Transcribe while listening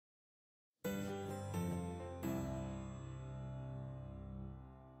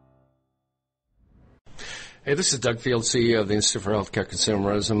Hey, this is Doug Field, CEO of the Institute for Healthcare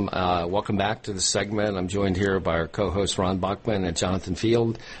Consumerism. Welcome back to the segment. I'm joined here by our co-hosts Ron Bachman and Jonathan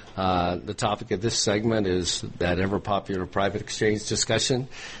Field. The topic of this segment is that ever-popular private exchange discussion.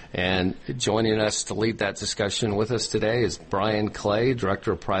 And joining us to lead that discussion with us today is Brian Clay,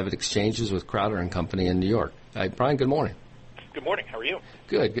 Director of Private Exchanges with Krauter Company in New York. Brian, good morning. Good morning. How are you?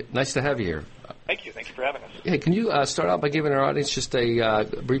 Good. Nice to have you here. Thank you. Thank you for having us. Hey, can you start out by giving our audience just a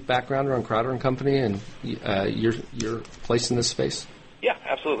brief background on Krauter Company and your place in this space? Yeah,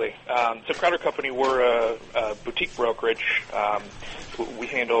 absolutely. So Krauter Company, we're a boutique brokerage. We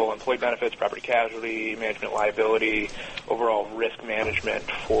handle employee benefits, property casualty, management liability, overall risk management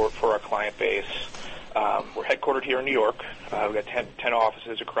for our client base. We're headquartered here in New York. We've got 10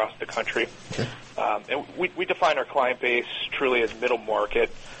 offices across the country. Okay. And we define our client base truly as middle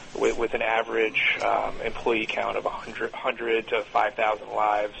market with an average employee count of 100 to 5,000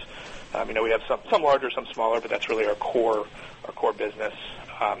 lives. We have some larger, some smaller, but that's really our core business.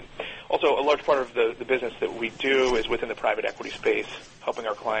 Also, a large part of the business that we do is within the private equity space, helping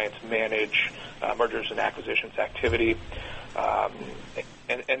our clients manage mergers and acquisitions activity.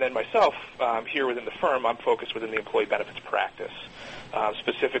 And then myself, here within the firm, I'm focused within the employee benefits practice.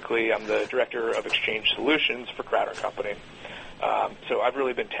 Specifically, I'm the Director of Exchange Solutions for Krauter Company. So I've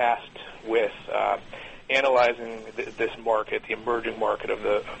really been tasked with analyzing this market, the emerging market of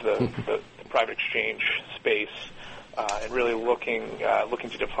the private exchange space, and really looking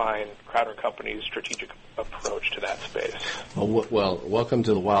to define Krauter Company's strategic approach to that space. Well, welcome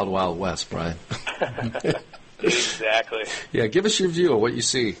to the Wild Wild West, Brian. Exactly. Yeah, give us your view of what you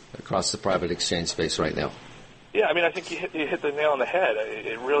see across the private exchange space right now. Yeah, I think you hit the nail on the head.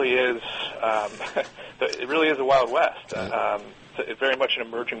 It really is. It really is the Wild West. It's very much an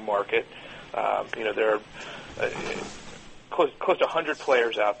emerging market. There are close to 100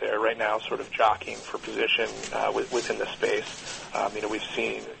 players out there right now, sort of jockeying for position within the space. We've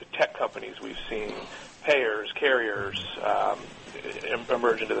seen tech companies, we've seen payers, carriers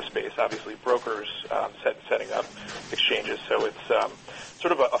emerge into the space. Obviously, brokers setting up exchanges. So it's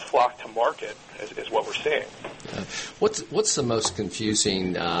sort of a flock to market is what we're seeing. What's the most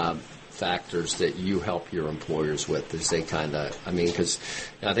confusing factors that you help your employers with as they because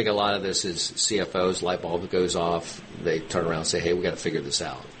I think a lot of this is CFOs, light bulb goes off, they turn around and say, hey, we got to figure this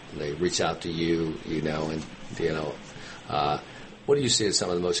out. They reach out to you, what do you see as some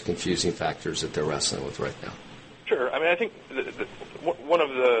of the most confusing factors that they're wrestling with right now? Sure. I think one of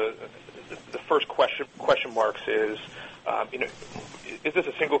the first question marks is, is this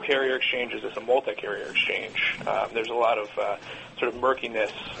a single carrier exchange? Is this a multi-carrier exchange? There's a lot of sort of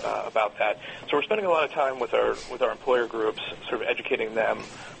murkiness about that. So we're spending a lot of time with our employer groups, sort of educating them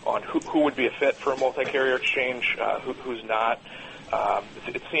on who would be a fit for a multi-carrier exchange, who's not.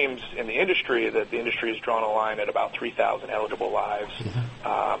 It seems in the industry that the industry has drawn a line at about 3,000 eligible lives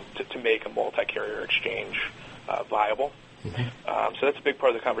to make a multi-carrier exchange viable. So that's a big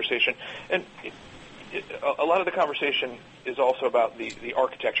part of the conversation. And a lot of the conversation is also about the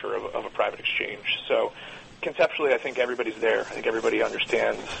architecture of a private exchange. So conceptually, I think everybody's there. I think everybody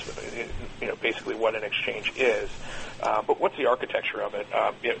understands, basically what an exchange is. But what's the architecture of it?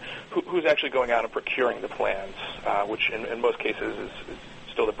 Who's actually going out and procuring the plans, which in most cases is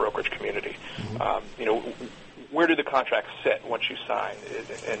still the brokerage community. Where do the contracts sit once you sign?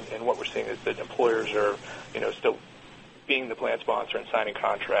 And what we're seeing is that employers are, still being the plan sponsor and signing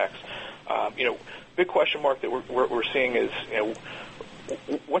contracts. Big question mark that we're seeing is,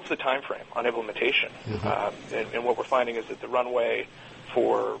 what's the time frame on implementation? And what we're finding is that the runway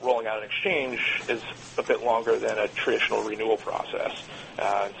for rolling out an exchange is a bit longer than a traditional renewal process.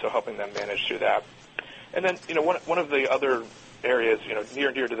 And so helping them manage through that. And then, one of the other areas, near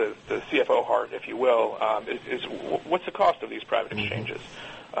and dear to the CFO heart, if you will, is what's the cost of these private exchanges?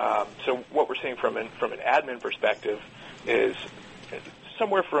 So what we're seeing from an admin perspective is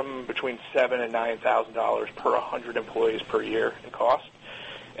somewhere from between $7,000 and $9,000 per 100 employees per year in cost.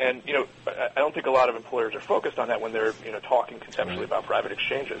 And, I don't think a lot of employers are focused on that when they're, talking conceptually about private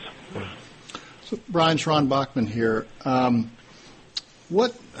exchanges. So, Brian, Ron Bachman here.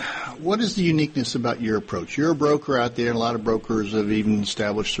 What is the uniqueness about your approach? You're a broker out there, and a lot of brokers have even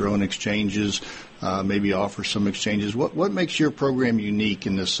established their own exchanges, maybe offer some exchanges. What makes your program unique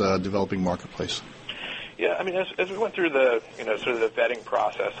in this developing marketplace? Yeah, as we went through the, sort of the vetting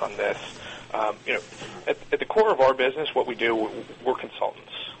process on this, at the core of our business, what we do, we're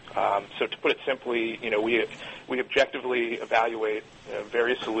consultants. So to put it simply, we objectively evaluate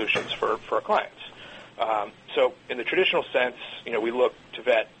various solutions for our clients. So in the traditional sense, we look to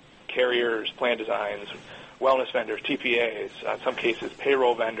vet carriers, plan designs. wellness vendors, TPAs, in some cases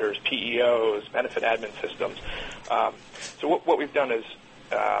payroll vendors, PEOs, benefit admin systems. So what we've done is,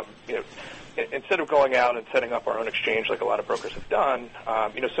 instead of going out and setting up our own exchange like a lot of brokers have done,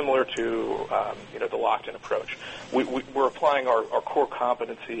 similar to the locked-in approach, we're applying our core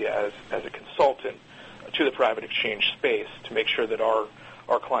competency as a consultant to the private exchange space to make sure that our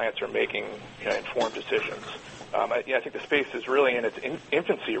clients are making informed decisions. I think the space is really in its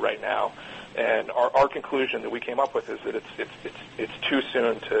infancy right now, and our conclusion that we came up with is that it's too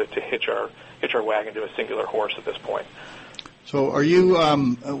soon to hitch our wagon to a singular horse at this point. So, are you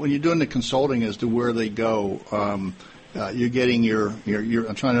when you're doing the consulting as to where they go? You're getting your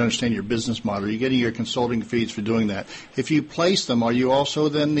I'm trying to understand your business model. You're getting your consulting fees for doing that. If you place them, are you also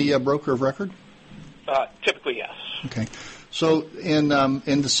then the broker of record? Typically, yes. Okay. So, in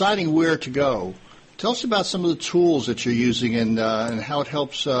deciding where to go, tell us about some of the tools that you're using and how it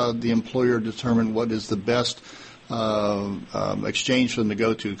helps the employer determine what is the best exchange for them to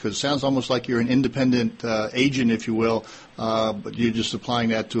go to. Because it sounds almost like you're an independent agent, if you will, but you're just applying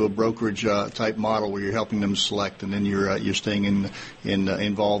that to a brokerage type model where you're helping them select, and then you're staying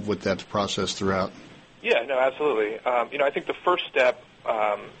involved with that process throughout. Yeah, no, absolutely. I think the first step,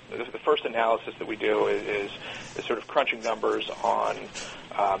 the first analysis that we do is sort of crunching numbers on,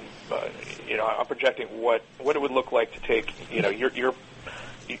 I'm projecting what it would look like to take,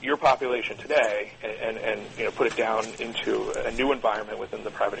 your population today and put it down into a new environment within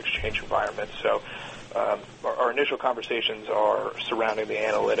the private exchange environment. So our initial conversations are surrounding the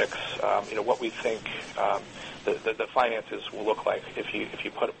analytics, what we think the finances will look like if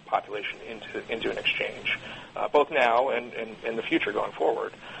you put a population into an exchange, both now and in the future going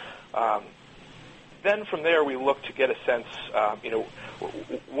forward. Then from there we look to get a sense,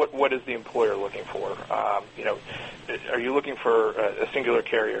 what is the employer looking for? Are you looking for a singular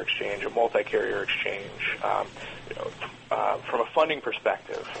carrier exchange, a multi-carrier exchange? From a funding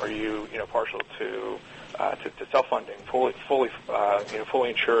perspective, are you partial to self-funding, fully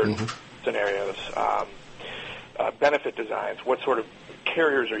insured scenarios? Benefit designs. What sort of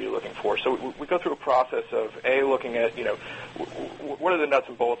carriers are you looking for? So we go through a process of A, looking at what are the nuts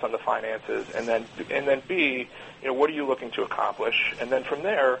and bolts on the finances, and then B, what are you looking to accomplish? And then from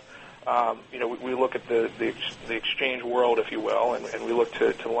there, we look at the exchange world, if you will, and we look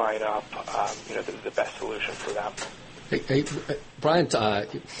to line up the best solution for them. Hey, Brian,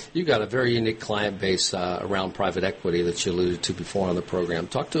 you've got a very unique client base around private equity that you alluded to before on the program.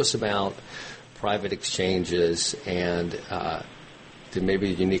 Talk to us about private exchanges and maybe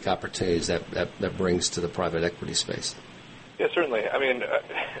unique opportunities that brings to the private equity space. Yeah, certainly. I mean,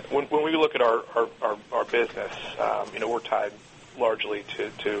 when we look at our business, we're tied largely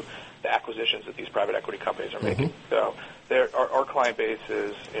to the acquisitions that these private equity companies are making. So our client base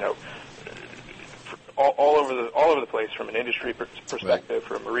is, all over the place from an industry perspective,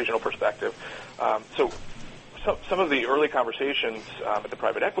 right, from a regional perspective. So some of the early conversations at the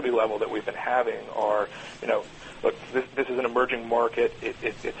private equity level that we've been having are, look, this is an emerging market.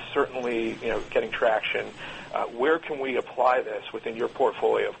 It's certainly getting traction. Where can we apply this within your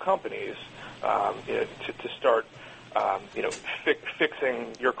portfolio of companies to start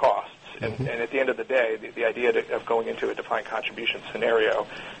fixing your costs? And at the end of the day, the idea of going into a defined contribution scenario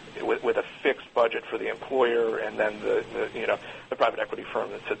with a fixed budget for the employer, and then the private equity firm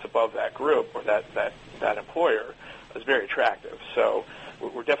that sits above that group or that employer is very attractive. So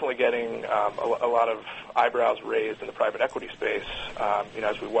we're definitely getting a lot of eyebrows raised in the private equity space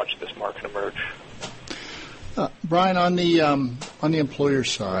as we watch this market emerge. Brian, on the employer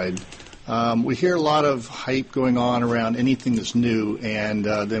side, we hear a lot of hype going on around anything that's new, and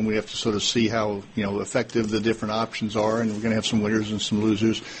then we have to sort of see how effective the different options are, and we're going to have some winners and some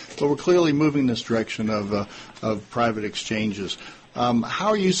losers. But we're clearly moving in this direction of private exchanges. How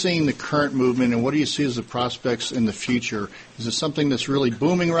are you seeing the current movement, and what do you see as the prospects in the future? Is it something that's really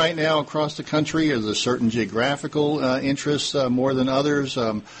booming right now across the country? Are there certain geographical interests more than others?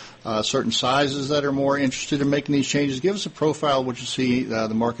 Certain sizes that are more interested in making these changes? Give us a profile of what you see the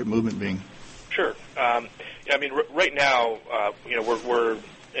market movement being. Sure. Right now, we're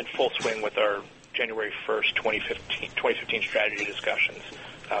in full swing with our January 1st, 2015 strategy discussions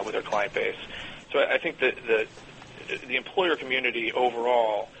with our client base. So I think that the employer community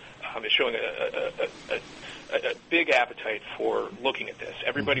overall is showing a big appetite for looking at this.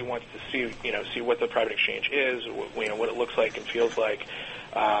 Everybody wants to see what the private exchange is, what it looks like and feels like,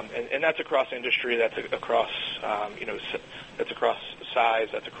 and that's across industry, that's across that's across size,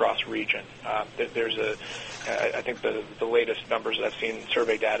 that's across region. There's I think the latest numbers that I've seen,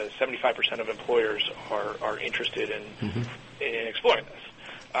 survey data, 75% of employers are interested in exploring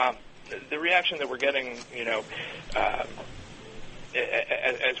this. the reaction that we're getting,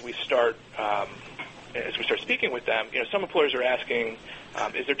 as we start speaking with them, some employers are asking,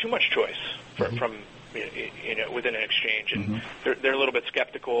 is there too much choice from within an exchange, and they're a little bit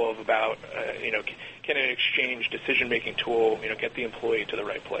skeptical about can an exchange decision-making tool get the employee to the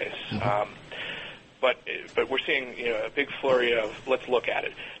right place. But we're seeing a big flurry of let's look at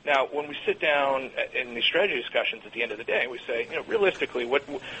it. Now, when we sit down in these strategy discussions at the end of the day, we say, realistically, what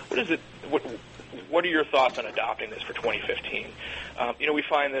is it? What are your thoughts on adopting this for 2015? We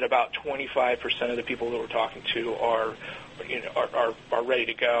find that about 25% of the people that we're talking to are ready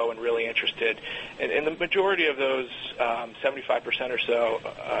to go and really interested, and the majority of those 75% or so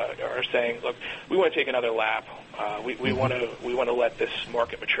are saying, look, we want to take another lap. We want to let this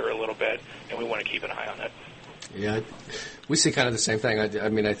market mature a little bit, and we want to keep an eye on it. Yeah, we see kind of the same thing.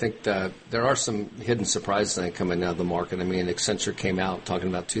 I think there are some hidden surprises that come in out of the market. I mean, Accenture came out talking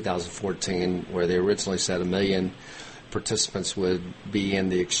about 2014, where they originally said 1 million participants would be in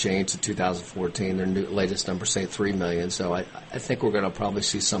the exchange in 2014. Their latest number saying 3 million. So I think we're going to probably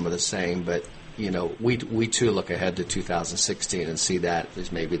see some of the same. But we too look ahead to 2016 and see that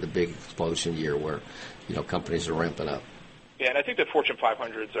as maybe the big explosion year where companies are ramping up. Yeah, and I think that Fortune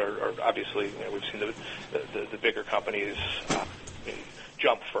 500s are obviously, we've seen the bigger companies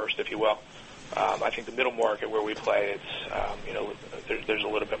jump first, if you will. I think the middle market where we play, it's there's a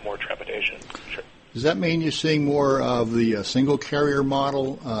little bit more trepidation. Sure. Does that mean you're seeing more of the single carrier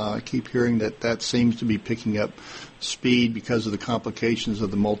model? I keep hearing that seems to be picking up speed because of the complications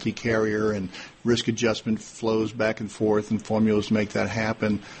of the multi-carrier and risk adjustment flows back and forth and formulas make that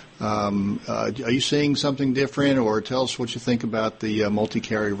happen. Are you seeing something different, or tell us what you think about the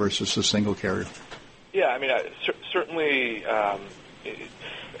multi-carrier versus the single carrier? Yeah, I mean, certainly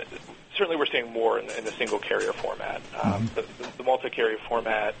we're seeing more in the single carrier format. The multi-carrier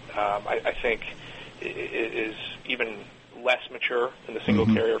format, I think, is even less mature than the single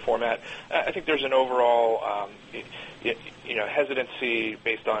carrier format. I think there's an overall hesitancy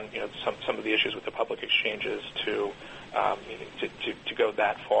based on some of the issues with the public exchanges to go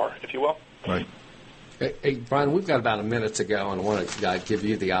that far, if you will. Right. Hey, Brian, we've got about a minute to go, and I want to give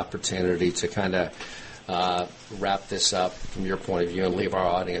you the opportunity to kind of wrap this up from your point of view and leave our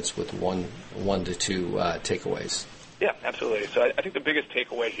audience with one to two takeaways. Yeah, absolutely. So I think the biggest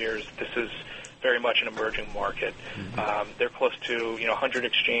takeaway here is this is very much an emerging market. There are close to 100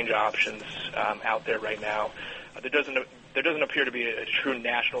 exchange options out there right now. There doesn't appear to be a true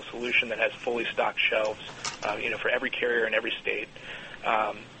national solution that has fully stocked shelves, for every carrier in every state.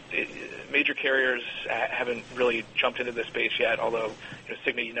 Major carriers haven't really jumped into this space yet, although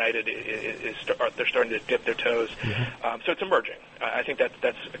Cigna United they're starting to dip their toes. So it's emerging. I think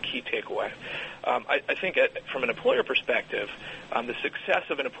that's a key takeaway. I think from an employer perspective, the success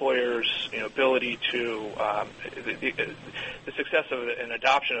of an employer's ability to the success of an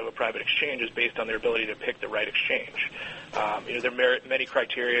adoption of a private exchange is based on their ability to pick the right exchange. There are many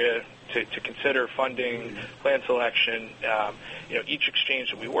criteria to consider: funding, plan selection. Each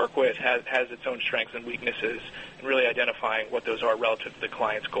exchange that we work with has its own strengths and weaknesses, and really identifying what those are relative to the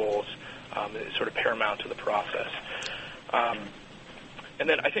client's goals is sort of paramount to the process. And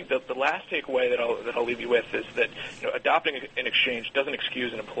then I think the last takeaway that I'll leave you with is that adopting an exchange doesn't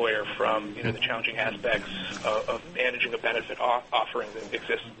excuse an employer from the challenging aspects of managing a benefit offering that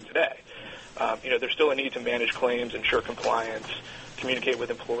exists today. There's still a need to manage claims, ensure compliance, communicate with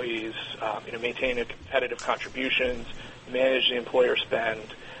employees, maintain competitive contributions, manage the employer spend.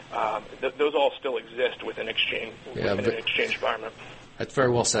 Those all still exist within an exchange environment. That's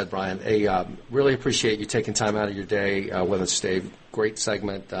very well said, Brian. Hey, really appreciate you taking time out of your day with us today. Great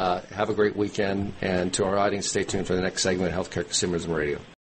segment. Have a great weekend. And to our audience, stay tuned for the next segment of Healthcare Consumerism Radio.